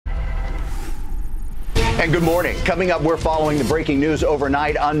And good morning. Coming up, we're following the breaking news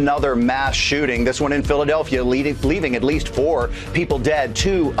overnight. Another mass shooting, this one in Philadelphia, leaving at least 4 people dead,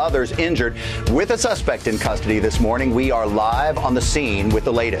 2 others injured. With a suspect in custody this morning, we are live on the scene with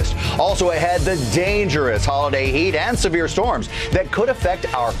the latest. Also ahead, the dangerous holiday heat and severe storms that could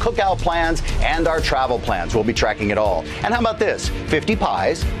affect our cookout plans and our travel plans. We'll be tracking it all. And how about this? 50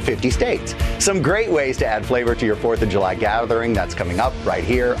 pies, 50 states. Some great ways to add flavor to your 4th of July gathering. That's coming up right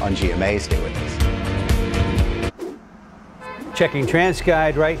here on GMA. Stay with us. Checking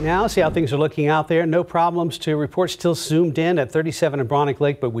TransGuide right now, see how things are looking out there. No problems to report. Still zoomed in at 37 in Bronick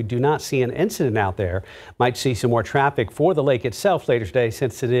Lake, but we do not see an incident out there. Might see some more traffic for the lake itself later today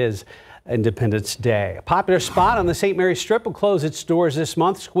since it is Independence Day. A popular spot on the St. Mary's Strip will close its doors this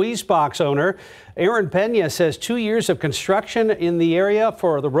month. Squeeze Box owner Aaron Pena says 2 years of construction in the area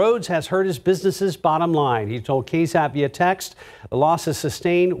for the roads has hurt his business's bottom line. He told KSAT via text the losses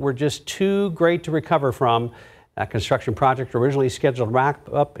sustained were just too great to recover from. That construction project originally scheduled to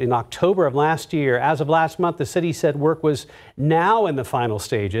wrap up in October of last year. As of last month, the city said work was now in the final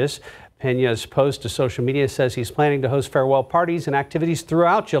stages. Pena's post to social media says he's planning to host farewell parties and activities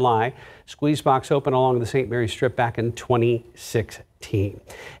throughout July. Squeeze Box opened along the St. Mary's Strip back in 2016.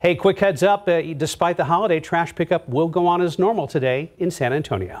 Hey, quick heads up, despite the holiday, trash pickup will go on as normal today in San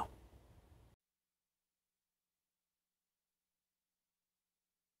Antonio.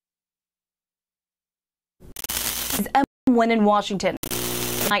 M1 in Washington.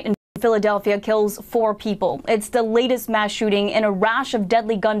 Night in Philadelphia kills 4 people. It's the latest mass shooting in a rash of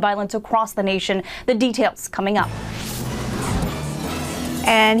deadly gun violence across the nation. The details coming up.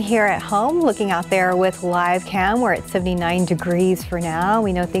 And here at home, looking out there with live cam, we're at 79 degrees for now.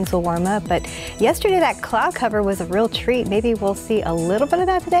 We know things will warm up, but yesterday that cloud cover was a real treat. Maybe we'll see a little bit of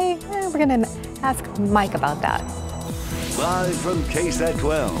that today. We're going to ask Mike about that. Live from KSAT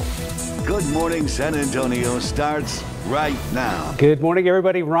 12. Good Morning San Antonio starts right now. Good morning,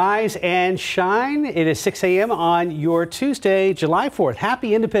 everybody. Rise and shine. It is 6 a.m. on your Tuesday, July 4th.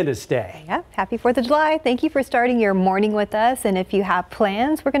 Happy Independence Day. Yeah, happy 4th of July. Thank you for starting your morning with us. And if you have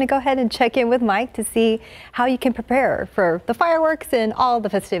plans, we're going to go ahead and check in with Mike to see how you can prepare for the fireworks and all the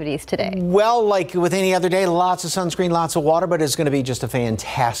festivities today. Well, like with any other day, lots of sunscreen, lots of water, but it's going to be just a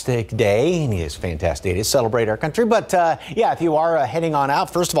fantastic day. And it is a fantastic day to celebrate our country. But yeah, if you are heading on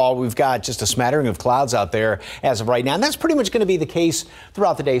out, first of all, we've got just a smattering of clouds out there as of right now. And that's pretty much going to be the case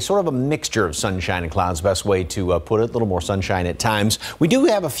throughout the day, sort of a mixture of sunshine and clouds, best way to put it, a little more sunshine at times. We do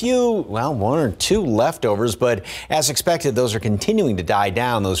have a few, well, 1 or 2 leftovers, but as expected, those are continuing to die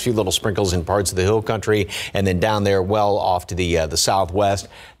down, those few little sprinkles in parts of the hill country, and then down there well off to the southwest.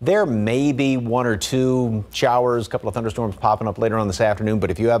 There may be 1 or 2 showers, a couple of thunderstorms popping up later on this afternoon, but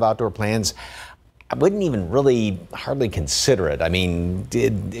if you have outdoor plans, I wouldn't even really hardly consider it. I mean,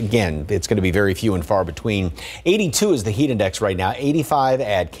 again, it's going to be very few and far between. 82 is the heat index right now, 85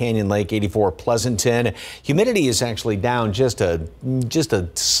 at Canyon Lake, 84 Pleasanton. Humidity is actually down just a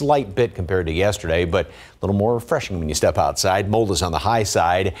slight bit compared to yesterday, but a little more refreshing when you step outside. Mold is on the high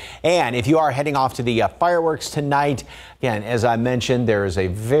side. And if you are heading off to the fireworks tonight, again, as I mentioned, there is a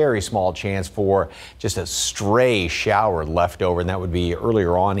very small chance for just a stray shower left over, and that would be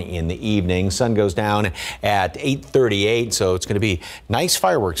earlier on in the evening. Sun goes down at 8:38, so it's going to be nice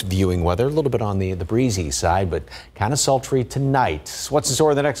fireworks viewing weather, a little bit on the breezy side, but kind of sultry tonight. What's in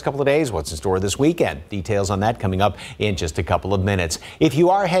store the next couple of days? What's in store this weekend? Details on that coming up in just a couple of minutes. If you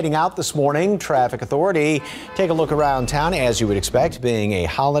are heading out this morning, traffic authority, take a look around town as you would expect, being a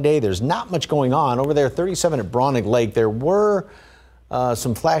holiday. There's not much going on over there. 37 at Bronick Lake. There were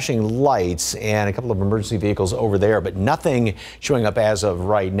some flashing lights and a couple of emergency vehicles over there, but nothing showing up as of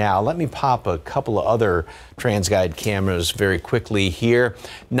right now. Let me pop a couple of other TransGuide cameras very quickly here.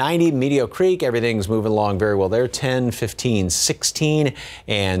 90 Medio Creek, everything's moving along very well there. 10, 15, 16,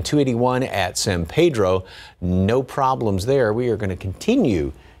 and 281 at San Pedro. No problems there. We are going to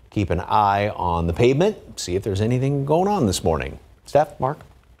continue to keep an eye on the pavement, see if there's anything going on this morning. Steph, Mark?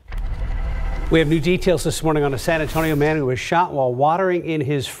 We have new details this morning on a San Antonio man who was shot while watering in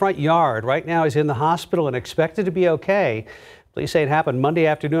his front yard. Right now he's in the hospital and expected to be okay. Police say it happened Monday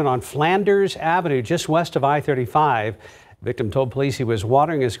afternoon on Flanders Avenue, just west of I-35. Victim told police he was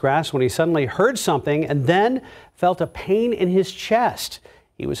watering his grass when he suddenly heard something and then felt a pain in his chest.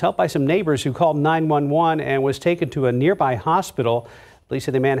 He was helped by some neighbors who called 911 and was taken to a nearby hospital. Police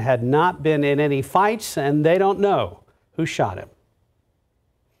say the man had not been in any fights and they don't know who shot him.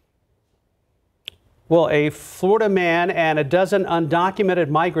 Well, a Florida man and a dozen undocumented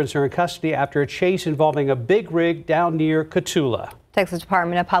migrants are in custody after a chase involving a big rig down near Cotulla. Texas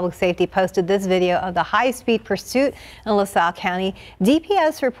Department of Public Safety posted this video of the high-speed pursuit in LaSalle County.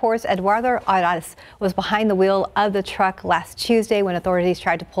 DPS reports Eduardo Arraez was behind the wheel of the truck last Tuesday when authorities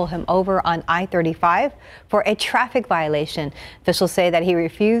tried to pull him over on I-35 for a traffic violation. Officials say that he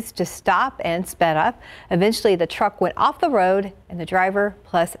refused to stop and sped up. Eventually, the truck went off the road and the driver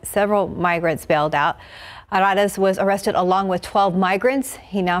plus several migrants bailed out. Arraez was arrested along with 12 migrants.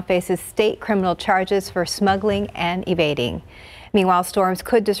 He now faces state criminal charges for smuggling and evading. Meanwhile, storms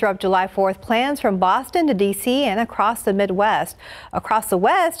could disrupt July 4th plans from Boston to D.C. and across the Midwest. Across the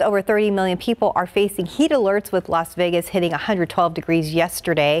West, over 30 million people are facing heat alerts, with Las Vegas hitting 112 degrees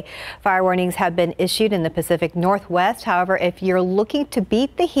yesterday. Fire warnings have been issued in the Pacific Northwest. However, if you're looking to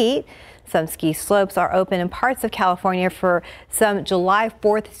beat the heat, some ski slopes are open in parts of California for some July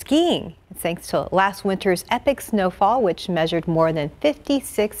 4th skiing. It's thanks to last winter's epic snowfall, which measured more than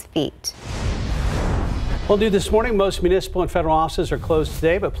 56 feet. Well, new this morning, most municipal and federal offices are closed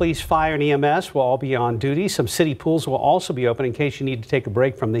today, but police, fire, and EMS will all be on duty. Some city pools will also be open in case you need to take a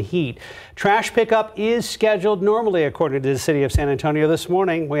break from the heat. Trash pickup is scheduled normally, according to the city of San Antonio this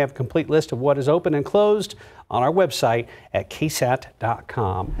morning. We have a complete list of what is open and closed on our website at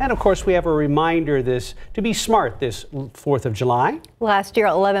ksat.com. And of course, we have a reminder to be smart this 4th of July. Last year,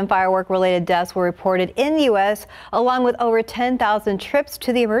 11 firework-related deaths were reported in the U.S., along with over 10,000 trips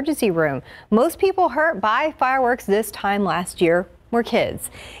to the emergency room. Most people hurt by fireworks this time last year were kids.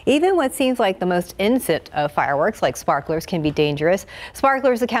 Even what seems like the most innocent of fireworks, like sparklers, can be dangerous.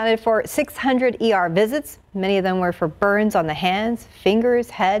 Sparklers accounted for 600 ER visits. Many of them were for burns on the hands, fingers,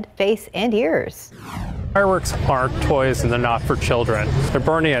 head, face, and ears. Fireworks aren't toys and they're not for children. They're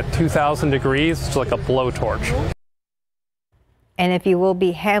burning at 2,000 degrees. It's like a blowtorch. And if you will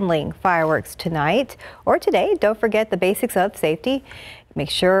be handling fireworks tonight or today, don't forget the basics of safety. Make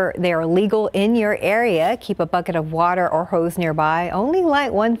sure they are legal in your area. Keep a bucket of water or hose nearby. Only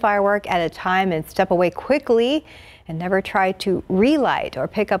light one firework at a time and step away quickly. And never try to relight or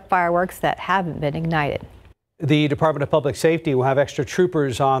pick up fireworks that haven't been ignited. The Department of Public Safety will have extra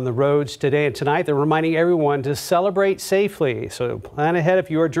troopers on the roads today and tonight. They're reminding everyone to celebrate safely. So plan ahead if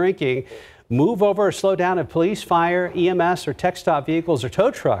you are drinking. Move over or slow down if police, fire, EMS, or tech stop vehicles or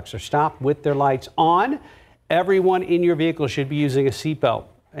tow trucks are stopped with their lights on. Everyone in your vehicle should be using a seatbelt.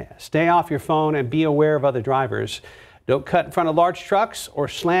 Stay off your phone and be aware of other drivers. Don't cut in front of large trucks or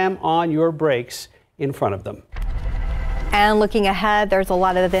slam on your brakes in front of them. And looking ahead, there's a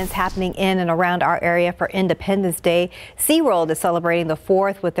lot of events happening in and around our area for Independence Day. SeaWorld is celebrating the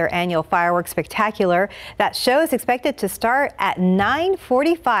 4th with their annual fireworks spectacular. That show is expected to start at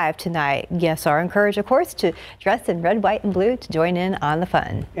 9:45 tonight. Guests are encouraged, of course, to dress in red, white, and blue to join in on the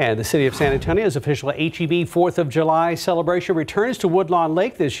fun. And the city of San Antonio's official HEB 4th of July celebration returns to Woodlawn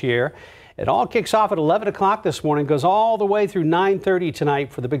Lake this year. It all kicks off at 11 o'clock this morning, goes all the way through 9:30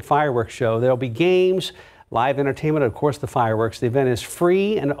 tonight for the big fireworks show. There'll be games, live entertainment, of course, the fireworks. The event is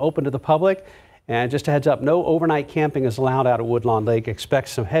free and open to the public. And just a heads up, no overnight camping is allowed out at Woodlawn Lake. Expect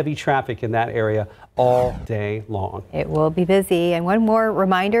some heavy traffic in that area all day long. It will be busy. And one more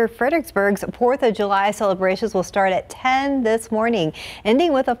reminder, Fredericksburg's 4th of July celebrations will start at 10 this morning,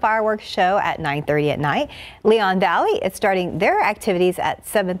 ending with a fireworks show at 9:30 at night. Leon Valley is starting their activities at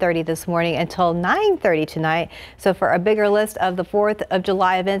 7:30 this morning until 9:30 tonight. So for a bigger list of the 4th of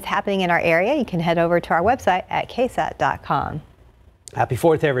July events happening in our area, you can head over to our website at ksat.com. Happy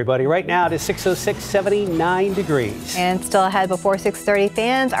 4th, everybody. Right now it is 6:06, 79 degrees. And still ahead before 6:30,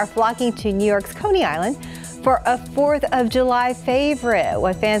 fans are flocking to New York's Coney Island for a 4th of July favorite.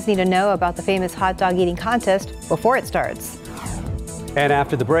 What fans need to know about the famous hot dog eating contest before it starts. And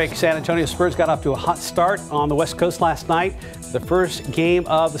after the break, San Antonio Spurs got off to a hot start on the West Coast last night. The first game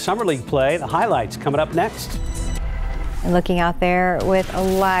of the Summer League play. The highlights coming up next. And looking out there with a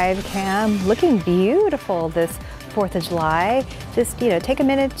live cam, looking beautiful this 4th of July. Just, take a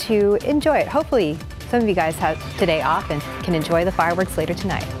minute to enjoy it. Hopefully some of you guys have today off and can enjoy the fireworks later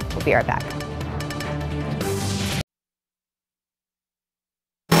tonight. We'll be right back.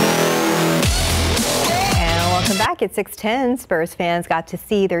 And welcome back at 6:10. Spurs fans got to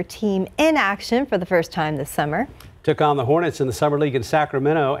see their team in action for the first time this summer. Took on the Hornets in the Summer League in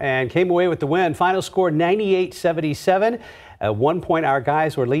Sacramento and came away with the win. Final score 98-77. At one point, our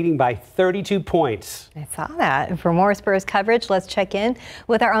guys were leading by 32 points. I saw that. And for more Spurs coverage, let's check in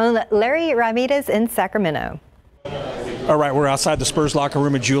with our own Larry Ramirez in Sacramento. All right, we're outside the Spurs locker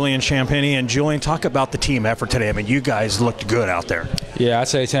room with Julian Champagnie. And Julian, talk about the team effort today. I mean, you guys looked good out there. Yeah, I'd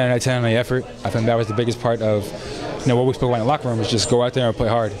say 10 out of 10 on the effort. I think that was the biggest part of what we spoke about in the locker room, was just go out there and play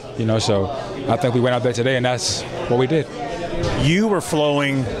hard. So I think we went out there today, and that's what we did. You were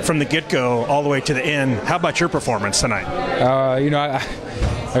flowing from the get-go all the way to the end. How about your performance tonight?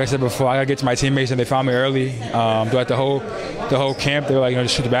 Like I said before, I got to get to my teammates, and they found me early. Throughout the whole camp, they were like,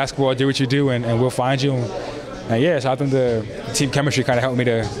 just shoot the basketball, do what you do, and we'll find you. And yeah, so I think the team chemistry kind of helped me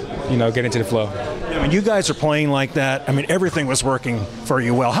to, get into the flow. When you guys are playing like that, everything was working for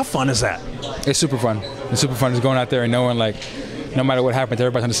you well. How fun is that? It's super fun. It's super fun just going out there and knowing, like, no matter what happens,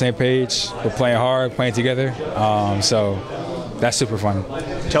 everybody's on the same page. We're playing hard, playing together. So that's super fun.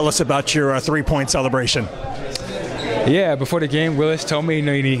 Tell us about your three-point celebration. Yeah, before the game, Willis told me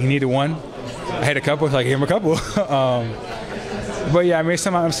he needed one. I had a couple, so I gave him a couple. But yeah,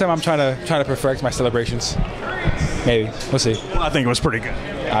 some I'm trying to perfect my celebrations. Maybe. We'll see. Well, I think it was pretty good.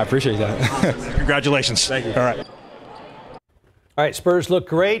 I appreciate that. Congratulations. Thank you. All right. All right, Spurs look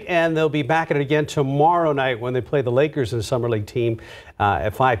great, and they'll be back at it again tomorrow night when they play the Lakers in the Summer League team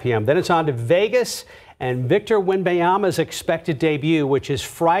at 5 p.m. Then it's on to Vegas and Victor Wembanyama's expected debut, which is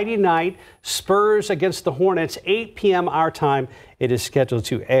Friday night. Spurs against the Hornets, 8 p.m. our time. It is scheduled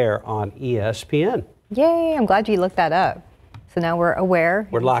to air on ESPN. Yay, I'm glad you looked that up. So now we're aware.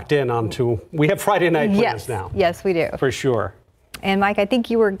 We're locked in we have Friday night plans now. Yes, we do. For sure. And Mike, I think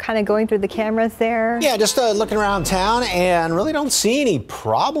you were kind of going through the cameras there. Yeah, just looking around town and really don't see any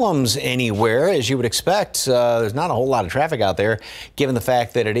problems anywhere, as you would expect. There's not a whole lot of traffic out there, given the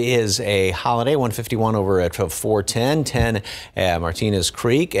fact that it is a holiday. 151 over at 410, 10 at Martinez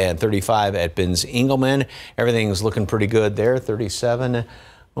Creek, and 35 at Benz Engelman. Everything's looking pretty good there. 37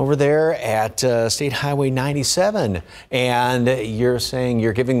 over there at State Highway 97. And you're saying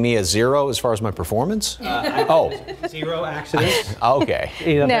you're giving me a 0 as far as my performance? 0 accidents. Okay.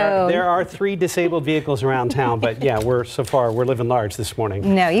 No. There are 3 disabled vehicles around town, but yeah, we're living large this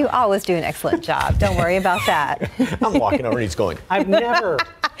morning. No, you always do an excellent job. Don't worry about that. I'm walking over and he's going. I've never,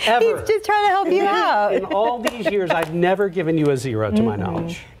 ever. He's just trying to help you out. In all these years, I've never given you a 0 to my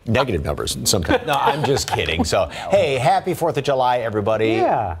knowledge. Negative numbers sometimes. No, I'm just kidding. So, hey, happy 4th of July, everybody.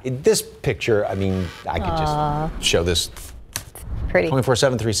 Yeah. This picture, I could just show this Pretty. 24/7,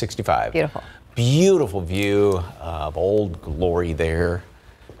 365. Beautiful. Beautiful view of Old Glory there.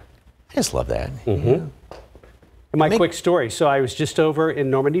 I just love that. Mm-hmm. And my quick story. So I was just over in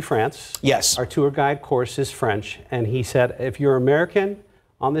Normandy, France. Yes. Our tour guide course is French. And he said, if you're American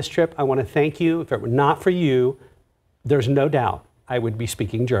on this trip, I want to thank you. If it were not for you, there's no doubt I would be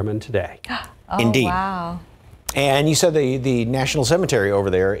speaking German today. Oh, Indeed. Wow. And you said the National Cemetery over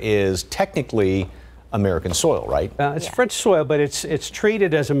there is technically American soil, right? It's French soil, but it's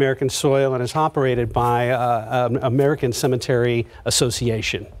treated as American soil and is operated by an American Cemetery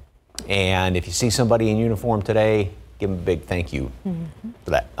Association. And if you see somebody in uniform today, give them a big thank you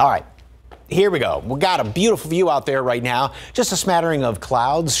for that. All right. Here we go. We got a beautiful view out there right now. Just a smattering of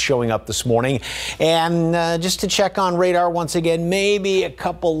clouds showing up this morning. And just to check on radar once again, maybe a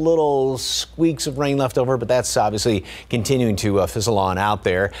couple little squeaks of rain left over, but that's obviously continuing to fizzle on out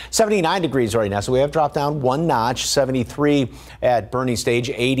there. 79 degrees right now, so we have dropped down 1 notch. 73 at Bernie Stage,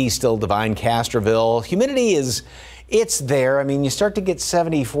 80 still Divine Castroville. Humidity it's there. You start to get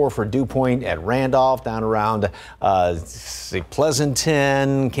 74 for Dew Point at Randolph, down around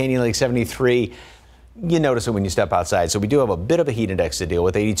Pleasanton, Canyon Lake 73. You notice it when you step outside. So we do have a bit of a heat index to deal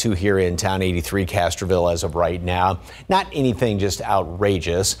with. 82 here in town, 83 Castroville as of right now. Not anything just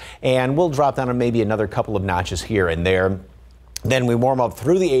outrageous. And we'll drop down on maybe another couple of notches here and there. Then we warm up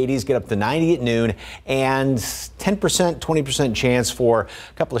through the 80s, get up to 90 at noon, and 10%, 20% chance for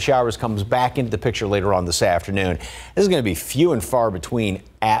a couple of showers comes back into the picture later on this afternoon. This is going to be few and far between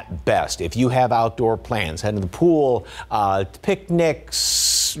at best. If you have outdoor plans, head to the pool,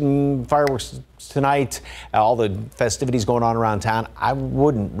 picnics, fireworks tonight, all the festivities going on around town, I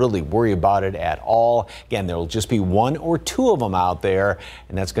wouldn't really worry about it at all. Again, there will just be 1 or 2 of them out there,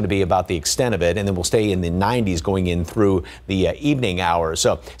 and that's going to be about the extent of it. And then we'll stay in the 90s going in through the evening hours.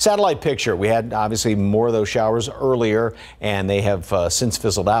 So satellite picture, we had obviously more of those showers earlier, and they have since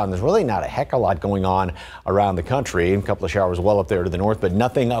fizzled out. And there's really not a heck of a lot going on around the country. A couple of showers well up there to the north, but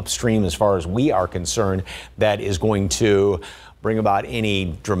nothing upstream as far as we are concerned that is going to bring about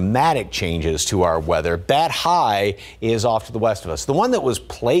any dramatic changes to our weather. That high is off to the west of us. The one that was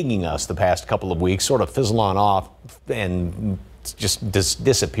plaguing us the past couple of weeks sort of fizzled on off and just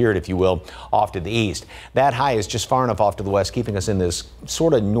disappeared, if you will, off to the east. That high is just far enough off to the west, keeping us in this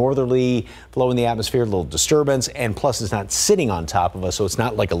sort of northerly flow in the atmosphere, a little disturbance, and plus it's not sitting on top of us, so it's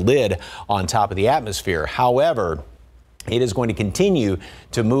not like a lid on top of the atmosphere. However, It is going to continue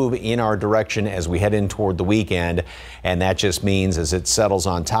to move in our direction as we head in toward the weekend, and that just means as it settles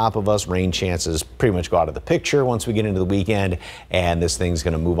on top of us, rain chances pretty much go out of the picture once we get into the weekend, and this thing's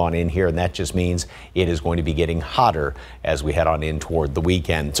going to move on in here, and that just means it is going to be getting hotter as we head on in toward the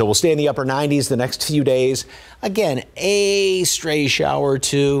weekend. So we'll stay in the upper 90s the next few days. Again, a stray shower or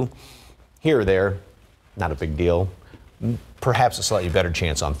two here or there, not a big deal. Perhaps a slightly better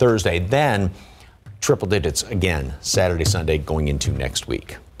chance on Thursday. Then triple digits again, Saturday, Sunday, going into next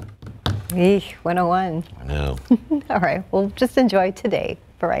week. Eesh, 101. I know. All right, well, just enjoy today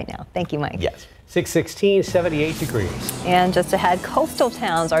for right now. Thank you, Mike. Yes. 616, 78 degrees. And just ahead, coastal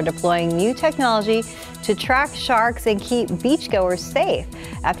towns are deploying new technology to track sharks and keep beachgoers safe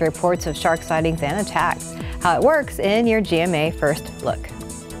after reports of shark sightings and attacks. How it works in your GMA First Look.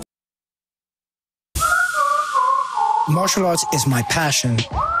 Martial arts is my passion.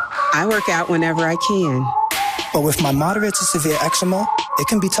 I work out whenever I can. But with my moderate to severe eczema, it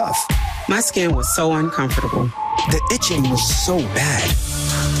can be tough. My skin was so uncomfortable. The itching was so bad.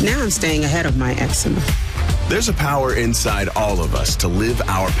 Now I'm staying ahead of my eczema. There's a power inside all of us to live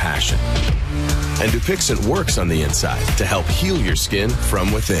our passion. And Dupixent works on the inside to help heal your skin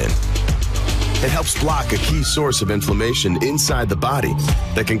from within. It helps block a key source of inflammation inside the body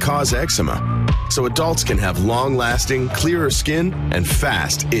that can cause eczema, so adults can have long-lasting, clearer skin and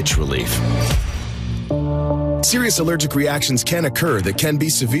fast itch relief. Serious allergic reactions can occur that can be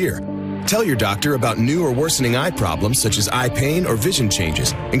severe. Tell your doctor about new or worsening eye problems such as eye pain or vision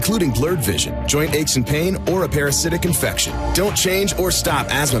changes, including blurred vision, joint aches and pain, or a parasitic infection. Don't change or stop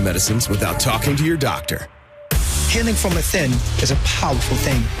asthma medicines without talking to your doctor. Healing from within is a powerful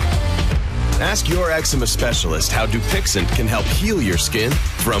thing. Ask your eczema specialist how Dupixent can help heal your skin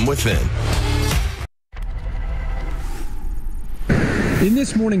from within. In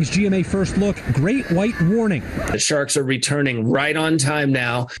this morning's GMA First Look, great white warning. The sharks are returning right on time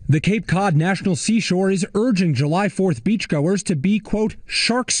now. The Cape Cod National Seashore is urging July 4th beachgoers to be, quote,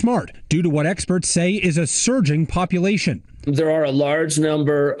 shark smart, due to what experts say is a surging population. There are a large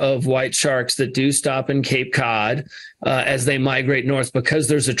number of white sharks that do stop in Cape Cod as they migrate north because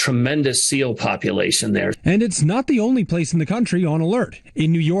there's a tremendous seal population there. And it's not the only place in the country on alert.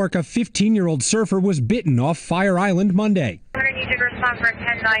 In New York, a 15-year-old surfer was bitten off Fire Island Monday. You should respond for a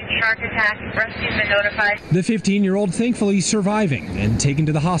 10-9 shark attack. Rescue's been notified. The 15-year-old thankfully surviving and taken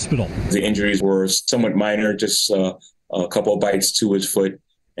to the hospital. The injuries were somewhat minor, just a couple of bites to his foot.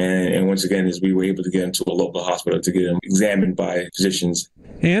 And once again, as we were able to get him to a local hospital to get him examined by physicians.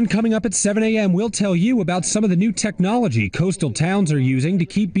 And coming up at 7 a.m., we'll tell you about some of the new technology coastal towns are using to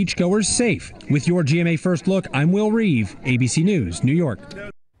keep beachgoers safe. With your GMA First Look, I'm Will Reeve, ABC News, New York.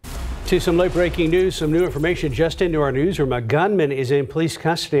 To some late breaking news, some new information just into our newsroom. A gunman is in police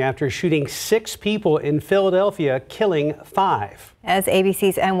custody after shooting 6 people in Philadelphia, killing 5. As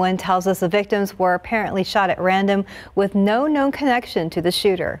ABC's N1 tells us, the victims were apparently shot at random with no known connection to the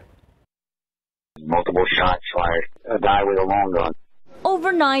shooter. Multiple shots fired. A guy with a long gun.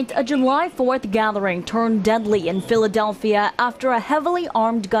 Overnight, a July 4th gathering turned deadly in Philadelphia after a heavily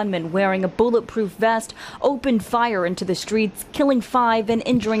armed gunman wearing a bulletproof vest opened fire into the streets, killing 5 and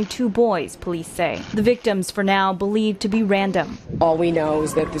injuring 2 boys, police say. The victims, for now, believed to be random. All we know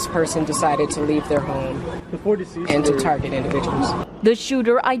is that this person decided to leave their home and to target individuals. The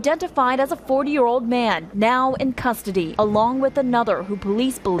shooter, identified as a 40-year-old man, now in custody, along with another who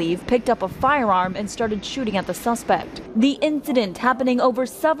police believe picked up a firearm and started shooting at the suspect. The incident happening over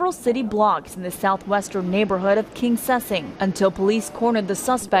several city blocks in the southwestern neighborhood of King Sessing until police cornered the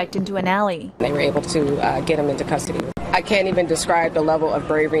suspect into an alley. They were able to get him into custody. I can't even describe the level of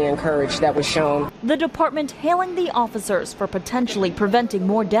bravery and courage that was shown. The department hailing the officers for potentially preventing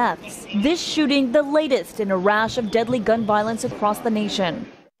more deaths. This shooting, the latest in a rash of deadly gun violence across the nation.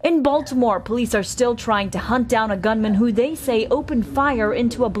 In Baltimore, police are still trying to hunt down a gunman who they say opened fire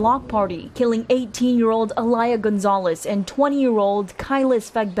into a block party, killing 18-year-old Alaya Gonzalez and 20-year-old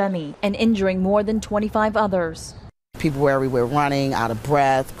Kylis Fagbemi, and injuring more than 25 others. People were everywhere running, out of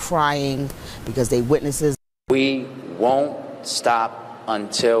breath, crying because they witnesses. We won't stop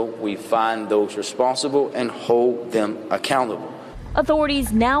until we find those responsible and hold them accountable.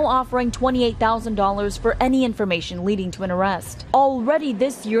 Authorities now offering $28,000 for any information leading to an arrest. Already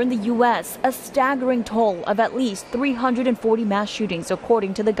this year in the U.S., a staggering toll of at least 340 mass shootings,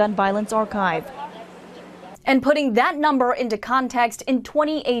 according to the Gun Violence Archive. And putting that number into context, in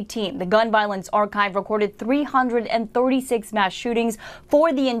 2018, the Gun Violence Archive recorded 336 mass shootings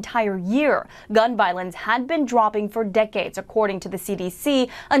for the entire year. Gun violence had been dropping for decades, according to the CDC,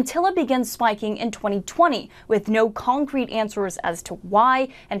 until it began spiking in 2020, with no concrete answers as to why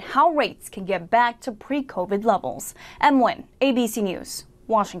and how rates can get back to pre-COVID levels. Em Nguyen, ABC News,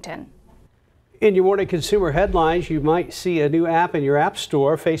 Washington. In your morning consumer headlines, you might see a new app in your app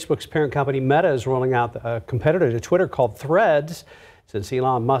store. Facebook's parent company Meta is rolling out a competitor to Twitter called Threads. Since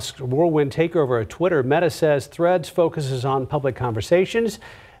Elon Musk's whirlwind takeover of Twitter, Meta says Threads focuses on public conversations.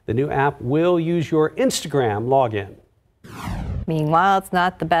 The new app will use your Instagram login. Meanwhile, it's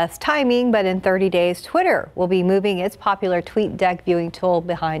not the best timing, but in 30 days, Twitter will be moving its popular TweetDeck viewing tool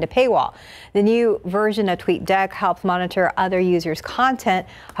behind a paywall. The new version of TweetDeck helps monitor other users' content.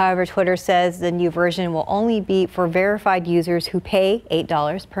 However, Twitter says the new version will only be for verified users who pay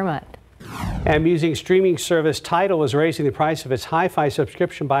 $8 per month. And music streaming service Tidal is raising the price of its hi-fi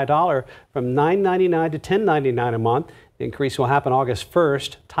subscription by $1 from $9.99 to $10.99 a month. The increase will happen August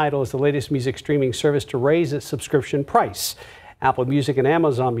 1st. Tidal is the latest music streaming service to raise its subscription price. Apple Music and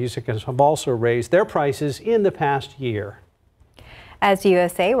Amazon Music have also raised their prices in the past year. As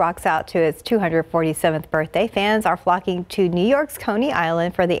USA rocks out to its 247th birthday, fans are flocking to New York's Coney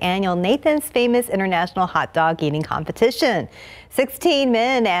Island for the annual Nathan's Famous International Hot Dog Eating Competition. 16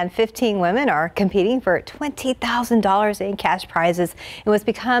 men and 15 women are competing for $20,000 in cash prizes in what's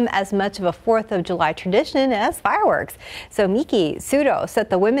become as much of a 4th of July tradition as fireworks. So Miki Sudo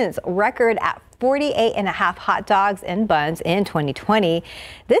set the women's record at 48.5 hot dogs and buns in 2020.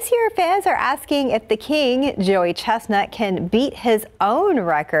 This year, fans are asking if the king, Joey Chestnut, can beat his own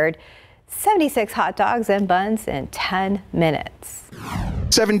record, 76 hot dogs and buns in 10 minutes.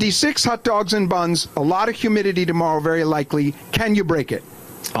 76 hot dogs and buns, a lot of humidity tomorrow, very likely. Can you break it?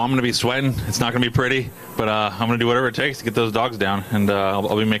 I'm going to be sweating. It's not going to be pretty, but I'm going to do whatever it takes to get those dogs down, and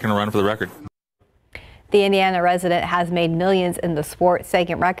I'll be making a run for the record. The Indiana resident has made millions in the sport,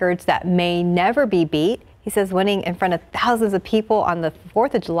 setting records that may never be beat. He says winning in front of thousands of people on the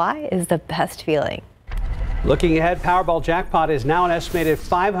 4th of July is the best feeling. Looking ahead, Powerball jackpot is now an estimated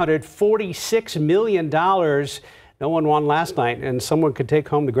 $546 million. No one won last night, and someone could take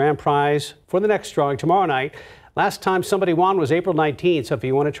home the grand prize for the next drawing tomorrow night. Last time somebody won was April 19th, so if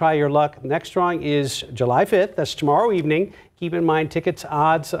you want to try your luck, next drawing is July 5th. That's tomorrow evening. Keep in mind, tickets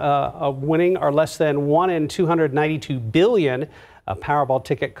odds of winning are less than 1 in 292 billion. A Powerball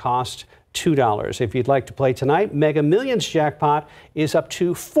ticket costs $2. If you'd like to play tonight, Mega Millions jackpot is up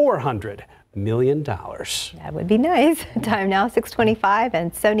to $400 million. That would be nice. Time now 6:25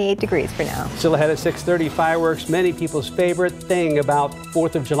 and 78 degrees for now. Still ahead at 6:30, fireworks, many people's favorite thing about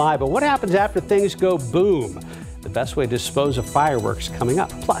 4th of July. But what happens after things go boom? The best way to dispose of fireworks coming up.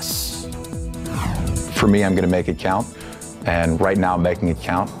 Plus, for me, I'm going to make it count. And right now, making it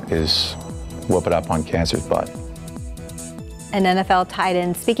count is whoop it up on cancer's butt. An NFL tight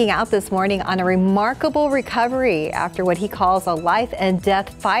end speaking out this morning on a remarkable recovery after what he calls a life and death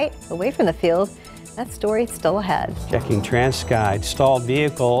fight away from the field. That story still ahead. Checking TransGuide, stalled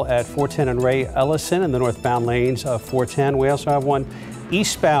vehicle at 410 and Ray Ellison in the northbound lanes of 410. We also have one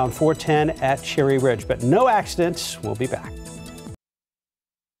eastbound 410 at Cherry Ridge, but no accidents. We'll be back.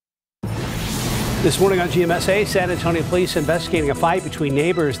 This morning on GMSA, San Antonio police investigating a fight between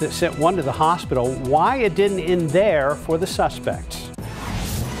neighbors that sent one to the hospital. Why it didn't end there for the suspect.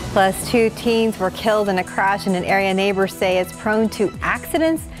 Plus, 2 teens were killed in a crash in an area neighbors say is prone to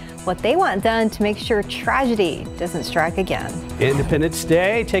accidents. What they want done to make sure tragedy doesn't strike again. Independence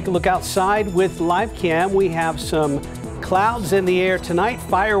Day. Take a look outside with live cam. We have some clouds in the air tonight.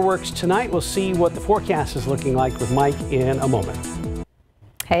 Fireworks tonight. We'll see what the forecast is looking like with Mike in a moment.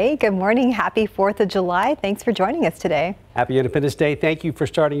 Hey, good morning. Happy 4th of July. Thanks for joining us today. Happy Independence Day. Thank you for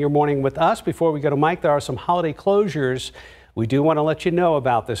starting your morning with us. Before we go to Mike, there are some holiday closures we do want to let you know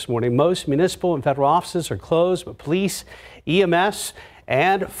about this morning. Most municipal and federal offices are closed, but police, EMS,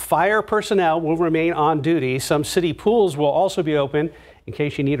 and fire personnel will remain on duty. Some city pools will also be open in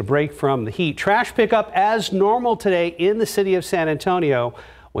case you need a break from the heat. Trash pickup as normal today in the city of San Antonio.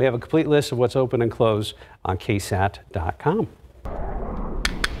 We have a complete list of what's open and closed on KSAT.com.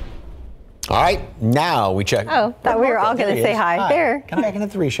 All right, now we check. Oh, thought we were all going to say hi. There. Come back in a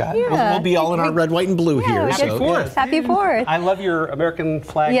 3-shot. Yeah. We'll be all in our red, white, and blue here. Happy 4th. Happy 4th. I love your American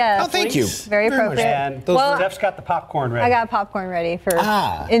flag. Yeah. Oh, thank you. Very appropriate. And Jeff's got the popcorn ready. I got popcorn ready for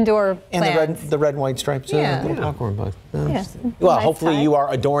indoor plans. And the red and white stripes. Little popcorn bug. Yeah. Well, Nice hopefully tie. you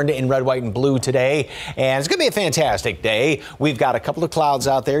are adorned in red, white, and blue today. And it's going to be a fantastic day. We've got a couple of clouds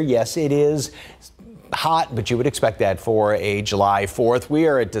out there. Yes, it is hot, but you would expect that for a July 4th. We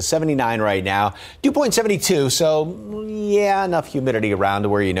are at 79 right now, dew point 72. So yeah, enough humidity around to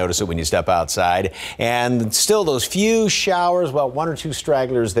where you notice it when you step outside. And still those few showers, well, one or two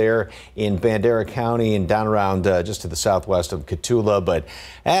stragglers there in Bandera County and down around just to the southwest of Cotulla, but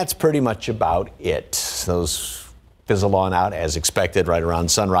that's pretty much about it. Those fizzle on out as expected right around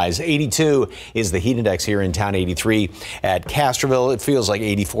sunrise. 82 is the heat index here in town, 83 at Castroville. It feels like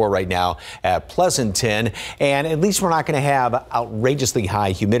 84 right now at Pleasanton. And at least we're not going to have outrageously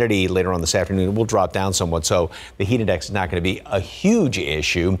high humidity later on this afternoon. It will drop down somewhat, so the heat index is not going to be a huge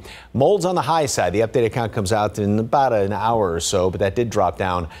issue. Mold's on the high side. The updated count comes out in about an hour or so, but that did drop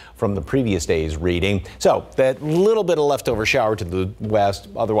down from the previous day's reading. So that little bit of leftover shower to the west,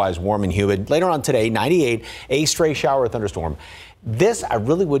 otherwise warm and humid. Later on today, 98, a stray shower or thunderstorm. This I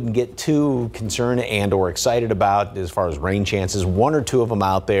really wouldn't get too concerned and or excited about as far as rain chances. One or two of them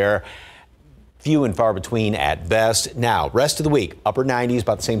out there. Few and far between at best. Now, rest of the week, upper 90s,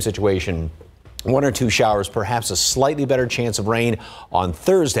 about the same situation. One or two showers, perhaps a slightly better chance of rain on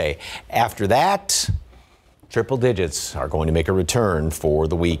Thursday. After that, triple digits are going to make a return for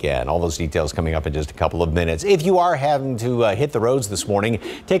the weekend. All those details coming up in just a couple of minutes. If you are having to hit the roads this morning,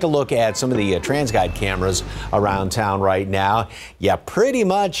 take a look at some of the TransGuide cameras around town right now. You pretty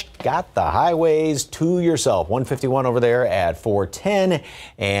much got the highways to yourself. 151 over there at 410,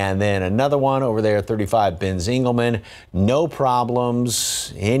 and then another one over there at 35 Benz-Engelman. No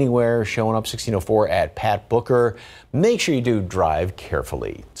problems anywhere showing up. 1604 at Pat Booker. Make sure you do drive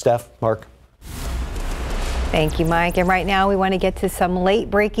carefully. Steph, Mark. Thank you, Mike. And right now we want to get to some late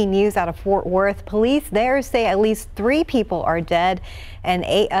breaking news out of Fort Worth. Police there say at least 3 people are dead and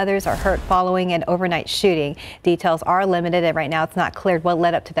 8 others are hurt following an overnight shooting. Details are limited, and right now it's not cleared what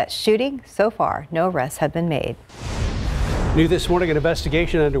led up to that shooting. So far, no arrests have been made. New this morning, an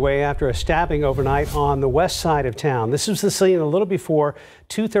investigation underway after a stabbing overnight on the west side of town. This was the scene a little before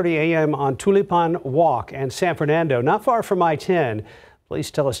 2:30 a.m. on Tulipan Walk and San Fernando, not far from I-10. Police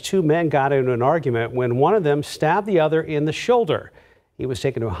tell us 2 men got into an argument when one of them stabbed the other in the shoulder. He was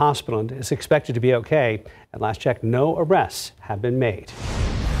taken to a hospital and is expected to be okay. At last check, no arrests have been made.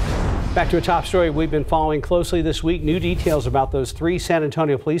 Back to a top story we've been following closely this week. New details about those 3 San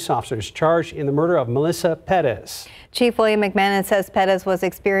Antonio police officers charged in the murder of Melissa Perez. Chief William McMahon says Perez was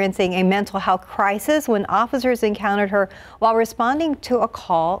experiencing a mental health crisis when officers encountered her while responding to a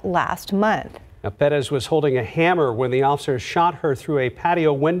call last month. Now, Perez was holding a hammer when the officers shot her through a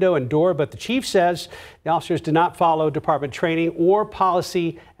patio window and door, but the chief says the officers did not follow department training or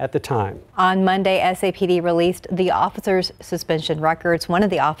policy at the time. On Monday, SAPD released the officers' suspension records. One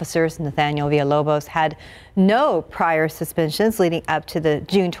of the officers, Nathaniel Villalobos, had no prior suspensions leading up to the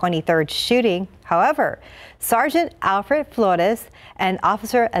June 23rd shooting. However, Sergeant Alfred Flores and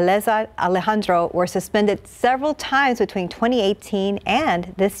Officer Eleazar Alejandro were suspended several times between 2018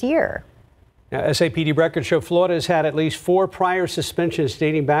 and this year. Now, SAPD records show Flores had at least 4 prior suspensions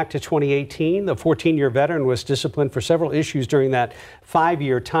dating back to 2018. The 14-year veteran was disciplined for several issues during that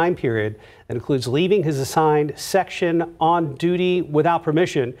 5-year time period. That includes leaving his assigned section on duty without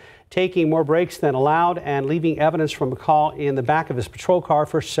permission, taking more breaks than allowed, and leaving evidence from a call in the back of his patrol car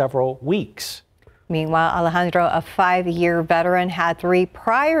for several weeks. Meanwhile, Alejandro, a 5-year veteran, had 3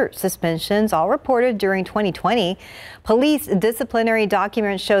 prior suspensions, all reported during 2020. Police disciplinary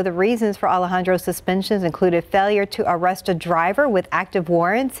documents show the reasons for Alejandro's suspensions included failure to arrest a driver with active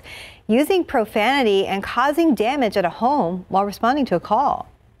warrants, using profanity, and causing damage at a home while responding to a call.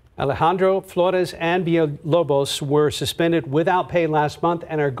 Alejandro, Flores, and Villalobos were suspended without pay last month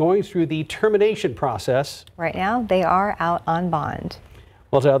and are going through the termination process. Right now, they are out on bond.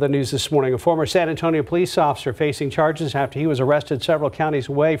 Well, to other news this morning, a former San Antonio police officer facing charges after he was arrested several counties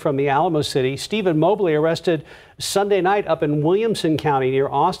away from the Alamo City. Stephen Mobley arrested Sunday night up in Williamson County near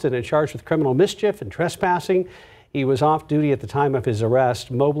Austin and charged with criminal mischief and trespassing. He was off duty at the time of his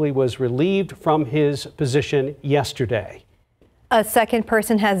arrest. Mobley was relieved from his position yesterday. A second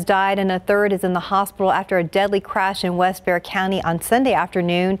person has died and a third is in the hospital after a deadly crash in West Bexar County on Sunday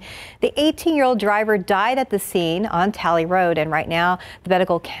afternoon. The 18-year-old driver died at the scene on Talley Road, and right now the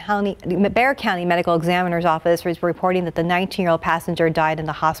Bexar County Medical Examiner's Office is reporting that the 19-year-old passenger died in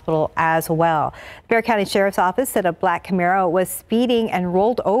the hospital as well. The Bexar County Sheriff's Office said a black Camaro was speeding and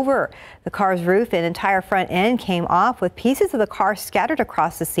rolled over. The car's roof and entire front end came off with pieces of the car scattered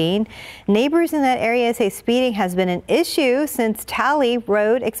across the scene. Neighbors in that area say speeding has been an issue since Talley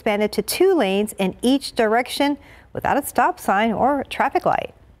Road expanded to 2 lanes in each direction without a stop sign or traffic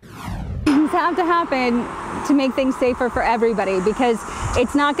light. Things have to happen to make things safer for everybody, because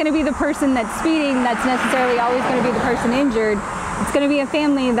it's not going to be the person that's speeding that's necessarily always going to be the person injured. It's going to be a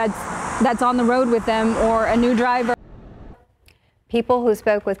family that's that's on the road with them or a new driver. People who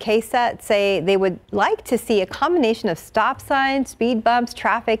spoke with KSAT say they would like to see a combination of stop signs, speed bumps,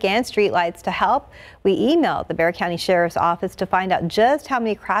 traffic, and streetlights to help. We emailed the Bexar County Sheriff's Office to find out just how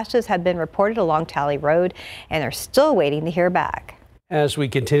many crashes have been reported along Talley Road, and they're still waiting to hear back. As we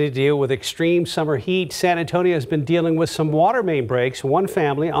continue to deal with extreme summer heat, San Antonio has been dealing with some water main breaks. One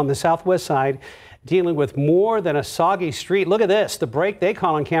family on the southwest side dealing with more than a soggy street. Look at this. The break they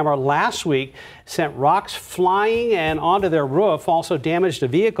caught on camera last week sent rocks flying and onto their roof, also damaged a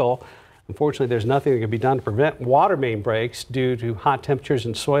vehicle. Unfortunately, there's nothing that can be done to prevent water main breaks due to hot temperatures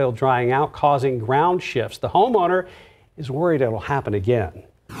and soil drying out, causing ground shifts. The homeowner is worried it will happen again.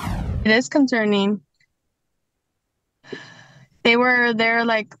 It is concerning. They were there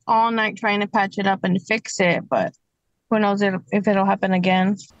like all night trying to patch it up and fix it, but who knows if it'll happen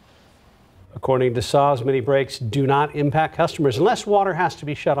again. According to SAWS, many breaks do not impact customers unless water has to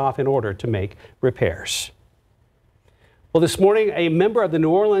be shut off in order to make repairs. Well, this morning, a member of the New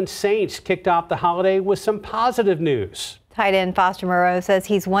Orleans Saints kicked off the holiday with some positive news. Tight end Foster Moreau says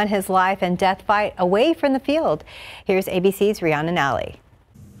he's won his life and death fight away from the field. Here's ABC's Rhiannon Alley.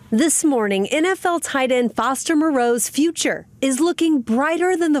 This morning, NFL tight end Foster Moreau's future is looking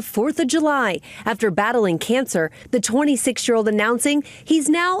brighter than the 4th of July. After battling cancer, the 26-year-old announcing he's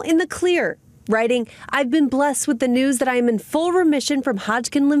now in the clear. Writing, "I've been blessed with the news that I am in full remission from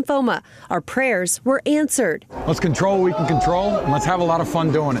Hodgkin lymphoma. Our prayers were answered." Let's control what we can control, and let's have a lot of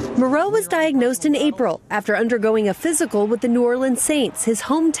fun doing it. Moreau was diagnosed in April after undergoing a physical with the New Orleans Saints, his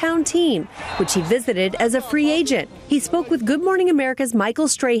hometown team, which he visited as a free agent. He spoke with Good Morning America's Michael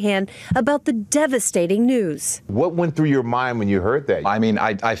Strahan about the devastating news. What went through your mind when you heard that? I mean,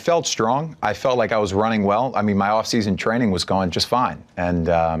 I felt strong. I felt like I was running well. I mean, my off-season training was going just fine. And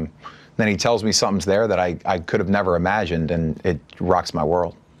then he tells me something's there that I could have never imagined, and it rocks my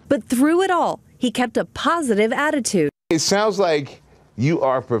world. But through it all, he kept a positive attitude. It sounds like you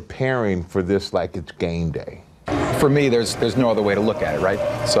are preparing for this like it's game day. For me, there's no other way to look at it, right?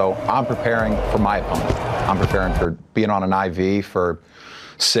 So I'm preparing for my opponent. I'm preparing for being on an IV for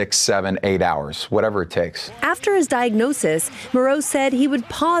 6, 7, 8 hours, whatever it takes. After his diagnosis, Moreau said he would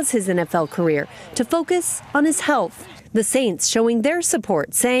pause his NFL career to focus on his health. The Saints showing their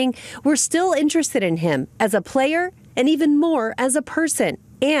support, saying, "We're still interested in him as a player and even more as a person."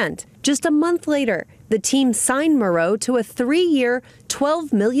 And just a month later, the team signed Moreau to a 3-year,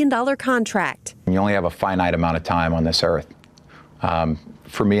 $12 million contract. You only have a finite amount of time on this earth.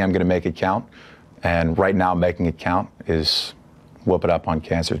 For me, I'm going to make it count. And right now, making it count is whoop it up on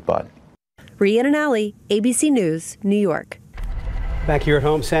cancer's butt. Rhiannon Alley, ABC News, New York. Back here at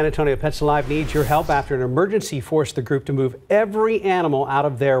home, San Antonio Pets Alive needs your help after an emergency forced the group to move every animal out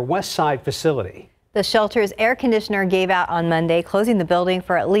of their West Side facility. The shelter's air conditioner gave out on Monday, closing the building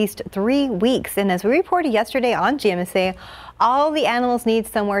for at least 3 weeks. And as we reported yesterday on GMSA, all the animals need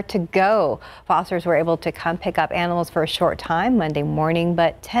somewhere to go. Fosters were able to come pick up animals for a short time Monday morning,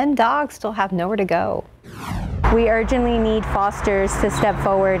 but 10 dogs still have nowhere to go. We urgently need fosters to step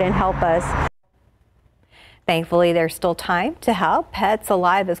forward and help us. Thankfully, there's still time to help. Pets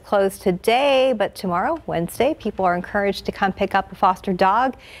Alive is closed today, but tomorrow, Wednesday, people are encouraged to come pick up a foster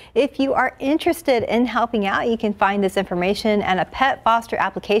dog. If you are interested in helping out, you can find this information and a pet foster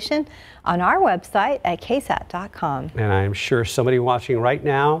application on our website at ksat.com. And I'm sure somebody watching right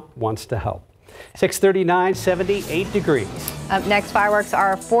now wants to help. 6:39, 78 degrees. Up next, fireworks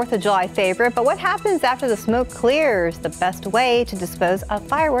are a 4th of July favorite, but what happens after the smoke clears? The best way to dispose of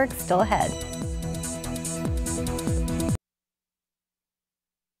fireworks still ahead.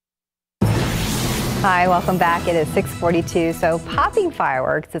 Hi, welcome back. It is 6:42. So popping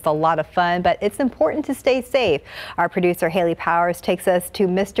fireworks is a lot of fun, but it's important to stay safe. Our producer Haley Powers takes us to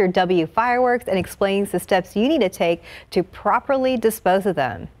Mr. W Fireworks and explains the steps you need to take to properly dispose of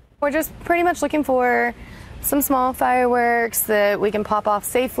them. We're just pretty much looking for some small fireworks that we can pop off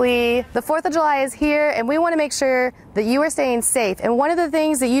safely. The 4th of July is here and we want to make sure that you are staying safe. And one of the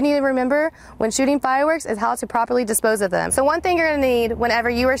things that you need to remember when shooting fireworks is how to properly dispose of them. So one thing you're going to need whenever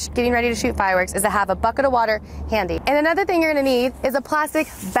you are getting ready to shoot fireworks is to have a bucket of water handy. And another thing you're going to need is a plastic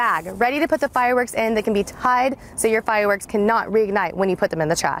bag ready to put the fireworks in that can be tied so your fireworks cannot reignite when you put them in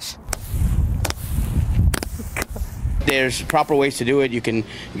the trash. There's proper ways to do it. You can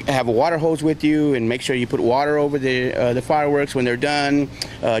have a water hose with you and make sure you put water over the fireworks when they're done.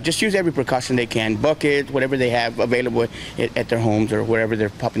 Just use every precaution they can. Buckets, whatever they have available at their homes or wherever they're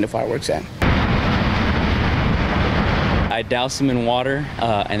popping the fireworks at. I I douse them in water,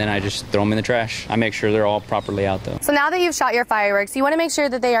 and then I just throw them in the trash. I make sure they're all properly out though. So now that you've shot your fireworks, you want to make sure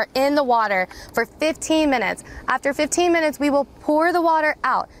that they are in the water for 15 minutes. After 15 minutes, we will pour the water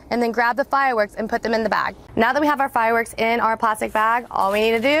out and then grab the fireworks and put them in the bag. Now that we have our fireworks in our plastic bag, all we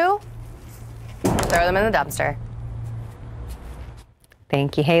need to do, throw them in the dumpster.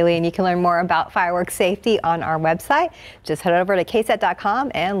 Thank you, Haley. And you can learn more about fireworks safety on our website. Just head over to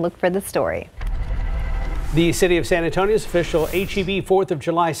ksat.com and look for the story. The City of San Antonio's official HEB 4th of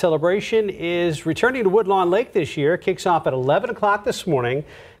July celebration is returning to Woodlawn Lake this year. Kicks off at 11 o'clock this morning,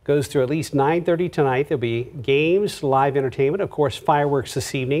 goes through at least 9:30 tonight. There'll be games, live entertainment, of course, fireworks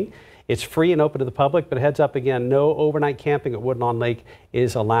this evening. It's free and open to the public, but heads up again, no overnight camping at Woodlawn Lake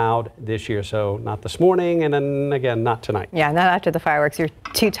is allowed this year. So not this morning, and then again, not tonight. Yeah, not after the fireworks. You're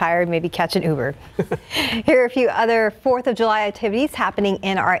too tired, maybe catch an Uber. Here are a few other 4th of July activities happening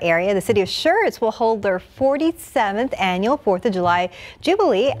in our area. The City of Schertz will hold their 47th annual 4th of July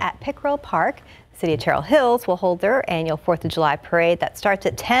Jubilee at Pickerel Park. City of Terrell Hills will hold their annual 4th of July parade that starts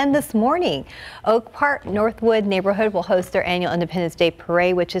at 10 this morning. Oak Park Northwood neighborhood will host their annual Independence Day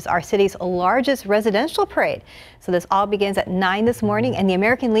parade, which is our city's largest residential parade. So this all begins at 9 this morning, and the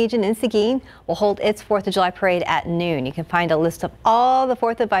American Legion in Seguin will hold its 4th of July parade at noon. You can find a list of all the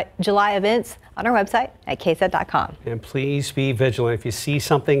 4th of July events on our website at ksat.com. And please be vigilant. If you see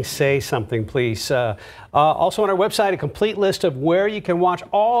something, say something, please. Also on our website, a complete list of where you can watch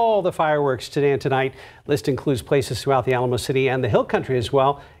all the fireworks today and tonight. List includes places throughout the Alamo City and the Hill Country as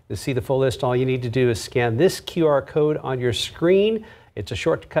well. To see the full list, all you need to do is scan this QR code on your screen. It's a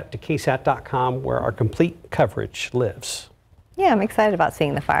shortcut to ksat.com, where our complete coverage lives. Yeah, I'm excited about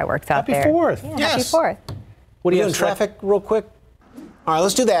seeing the fireworks out there. Happy 4th. Yeah, yes. Happy 4th. What are you doing, traffic real quick? All right,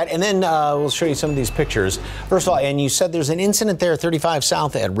 let's do that, and then we'll show you some of these pictures. First of all, and you said there's an incident there, 35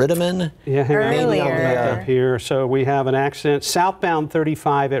 South at Rittiman. Yeah, hang on. Earlier. I'll go back up here. So we have an accident southbound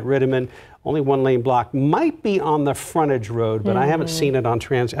 35 at Rittiman. Only one lane block. Might be on the frontage road, but I haven't seen it on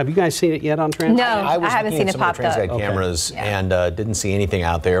Trans. Have you guys seen it yet on Trans? No, I haven't seen it popped up. Transguide cameras and didn't see anything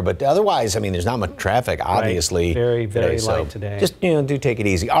out there. But otherwise, I mean, there's not much traffic, obviously. Right. Very, very today, light so today. Just, do take it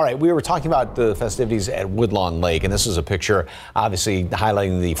easy. All right, we were talking about the festivities at Woodlawn Lake, and this is a picture, obviously,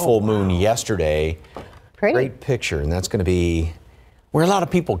 highlighting the full moon yesterday. Pretty. Great picture, and that's going to be where a lot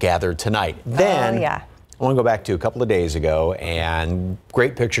of people gathered tonight. Then, yeah. I want to go back to a couple of days ago, and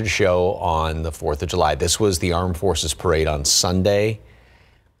great picture to show on the 4th of July. This was the Armed Forces Parade on Sunday.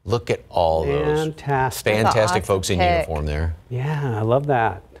 Look at all those fantastic folks in uniform there. Yeah, I love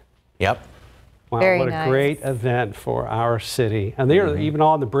that. Yep. Wow, Very what a nice. great event for our city. And they're even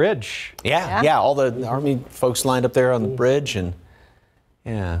on the bridge. Yeah, all the Army folks lined up there on the bridge. And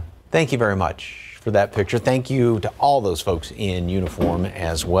yeah, thank you very much for that picture. Thank you to all those folks in uniform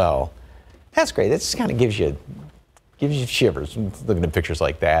as well. That's great. That just kind of gives you shivers looking at pictures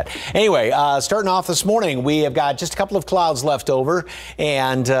like that. Anyway, starting off this morning, we have got just a couple of clouds left over.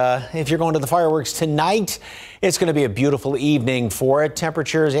 And if you're going to the fireworks tonight, it's going to be a beautiful evening for it.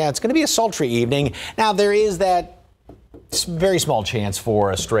 Temperatures, it's going to be a sultry evening. Now, there is that very small chance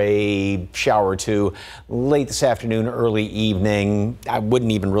for a stray shower or two late this afternoon, early evening. I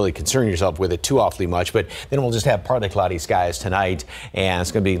wouldn't even really concern yourself with it too awfully much, but then we'll just have partly cloudy skies tonight, and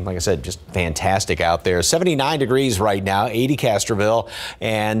it's going to be, like I said, just fantastic out there. 79 degrees right now, 80 Castroville,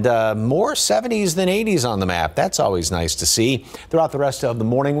 and more 70s than 80s on the map. That's always nice to see. Throughout the rest of the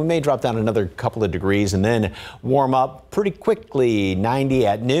morning, we may drop down another couple of degrees and then warm up pretty quickly. 90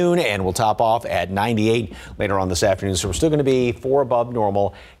 at noon, and we'll top off at 98 later on this afternoon. So we're still going to be 4 above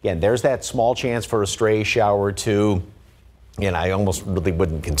normal. Again, there's that small chance for a stray shower or two. And I almost really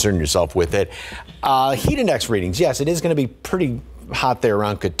wouldn't concern yourself with it. Heat index readings, yes, it is going to be pretty hot there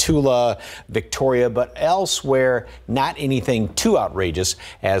around Cotulla, Victoria, but elsewhere, not anything too outrageous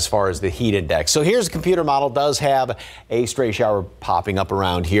as far as the heat index. So here's a computer model, does have a stray shower popping up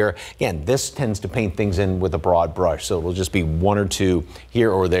around here. Again, this tends to paint things in with a broad brush, so it'll just be 1 or 2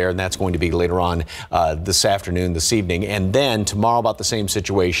 here or there, and that's going to be later on this afternoon, this evening. And then tomorrow, about the same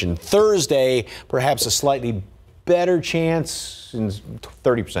situation. Thursday, perhaps a slightly better chance,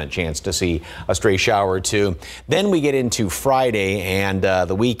 30% chance to see a stray shower or two. Then we get into Friday and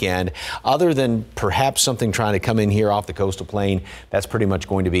the weekend. Other than perhaps something trying to come in here off the coastal plain, that's pretty much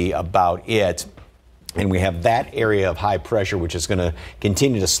going to be about it. And we have that area of high pressure, which is going to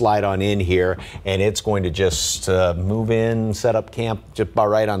continue to slide on in here, and it's going to just move in, set up camp just about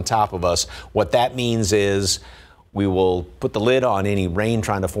right on top of us. What that means is We will put the lid on any rain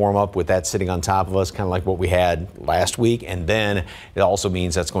trying to form up with that sitting on top of us, kind of like what we had last week. And then it also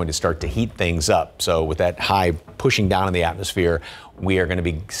means that's going to start to heat things up. So with that high pushing down in the atmosphere, we are going to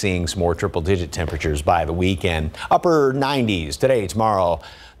be seeing some more triple-digit temperatures by the weekend. Upper 90s today, tomorrow,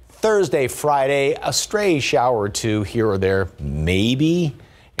 Thursday, Friday, a stray shower or two here or there, maybe.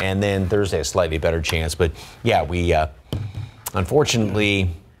 And then Thursday, a slightly better chance. But yeah, we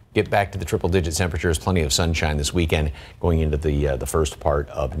unfortunately get back to the triple-digit temperatures, plenty of sunshine this weekend going into the first part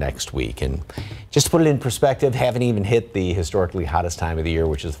of next week. And just to put it in perspective, haven't even hit the historically hottest time of the year,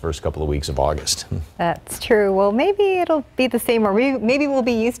 which is the first couple of weeks of August. That's true. Well, maybe it'll be the same, or maybe we'll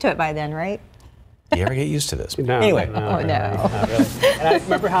be used to it by then, right? You ever get used to this? No, anyway. No. And I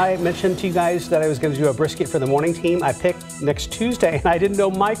remember how I mentioned to you guys that I was going to do a brisket for the morning team. I picked next Tuesday, and I didn't know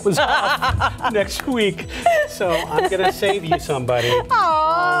Mike was off next week. So I'm going to save you somebody.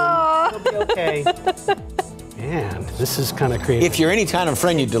 Aww. It'll be okay. Man, this is kind of creative. If you're any kind of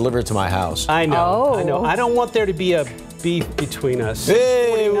friend, you deliver it to my house. I know. Oh. I know. I don't want there to be a beef between us.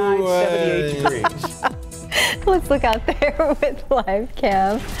 Hey, 49, 78 degrees. Let's look out there with live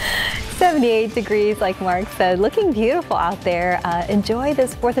cam. 78 degrees, like Mark said, looking beautiful out there. Enjoy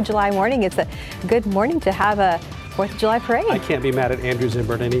this 4th of July morning. It's a good morning to have a 4th of July parade. I can't be mad at Andrew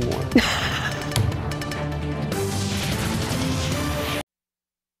Zimbert anymore.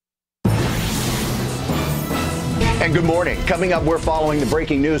 And good morning. Coming up, we're following the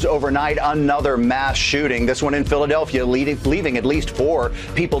breaking news overnight. Another mass shooting. This one in Philadelphia, leaving at least 4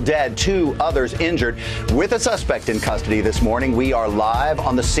 people dead, 2 others injured. With a suspect in custody this morning, we are live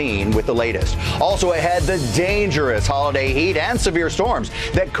on the scene with the latest. Also ahead, the dangerous holiday heat and severe storms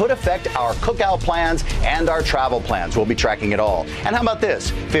that could affect our cookout plans and our travel plans. We'll be tracking it all. And how about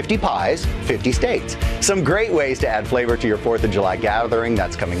this? 50 pies, 50 states. Some great ways to add flavor to your 4th of July gathering.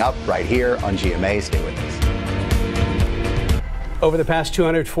 That's coming up right here on GMA. Stay with us. Over the past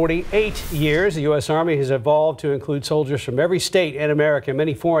 248 years, the U.S. Army has evolved to include soldiers from every state in America,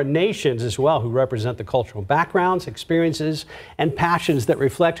 many foreign nations as well, who represent the cultural backgrounds, experiences, and passions that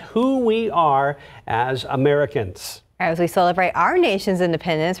reflect who we are as Americans. As we celebrate our nation's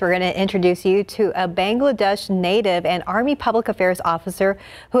independence, we're going to introduce you to a Bangladesh native and Army Public Affairs officer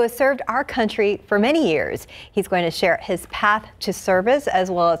who has served our country for many years. He's going to share his path to service as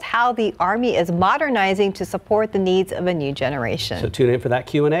well as how the Army is modernizing to support the needs of a new generation. So tune in for that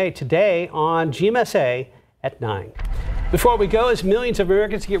Q&A today on GMSA at 9. Before we go, as millions of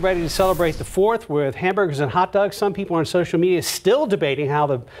Americans get ready to celebrate the 4th with hamburgers and hot dogs, some people on social media still debating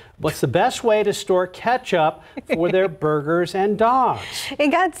what's the best way to store ketchup for their burgers and dogs. It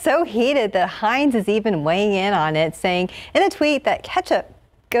got so heated that Heinz is even weighing in on it, saying in a tweet that ketchup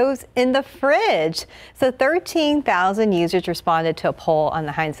goes in the fridge. So 13,000 users responded to a poll on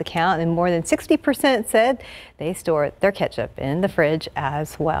the Heinz account, and more than 60% said they store their ketchup in the fridge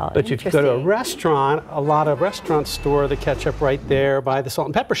as well. But if you go to a restaurant, a lot of restaurants store the ketchup right there by the salt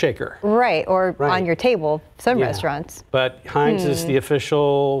and pepper shaker. Right, or on your table, some restaurants. But Heinz is the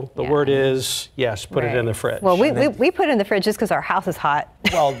official, the word is, yes, put it in the fridge. Well, we put it in the fridge just because our house is hot.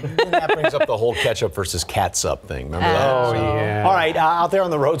 Well, then that brings up the whole ketchup versus catsup thing. Remember that? Oh, yeah. All right, out there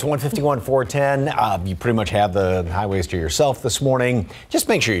on the roads, 151, 410. You pretty much have the highways to yourself this morning. Just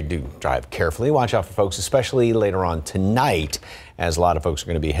make sure you do drive carefully. Watch out for folks, especially later on tonight, as a lot of folks are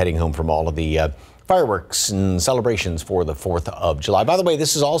going to be heading home from all of the fireworks and celebrations for the 4th of July. By the way,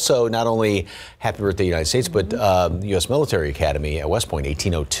 this is also not only Happy Birthday United States, but the U.S. Military Academy at West Point,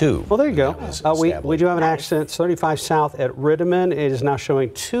 1802. Well, there you go. We do have an accident, 35 south at Riddeman. It is now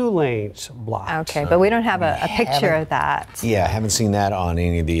showing 2 lanes blocked. Okay, but we don't have a picture of that. Yeah, haven't seen that on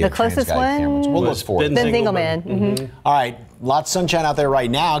any of the closest one cameras. We'll look for it. Ben Zingelman. All right. Lots of sunshine out there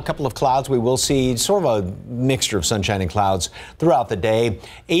right now. A couple of clouds. We will see sort of a mixture of sunshine and clouds throughout the day.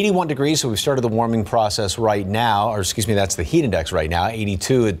 81 degrees, so we've started the warming process right now. Or excuse me, that's the heat index right now.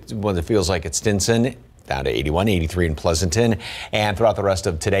 82 when it feels like it's Stinson. Down to 81, 83 in Pleasanton. And throughout the rest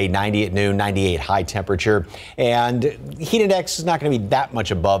of today, 90 at noon, 98 high temperature. And heat index is not going to be that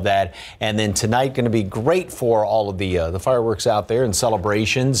much above that. And then tonight going to be great for all of the fireworks out there and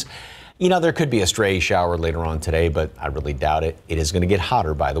celebrations. You know, there could be a stray shower later on today, but I really doubt it. It is going to get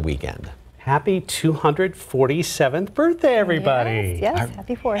hotter by the weekend. Happy 247th birthday, everybody. Yes,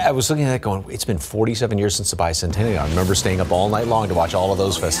 happy 4th. I was looking at that going, it's been 47 years since the bicentennial. I remember staying up all night long to watch all of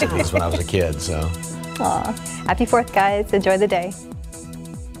those festivities when I was a kid. So. Aw. Happy 4th, guys. Enjoy the day.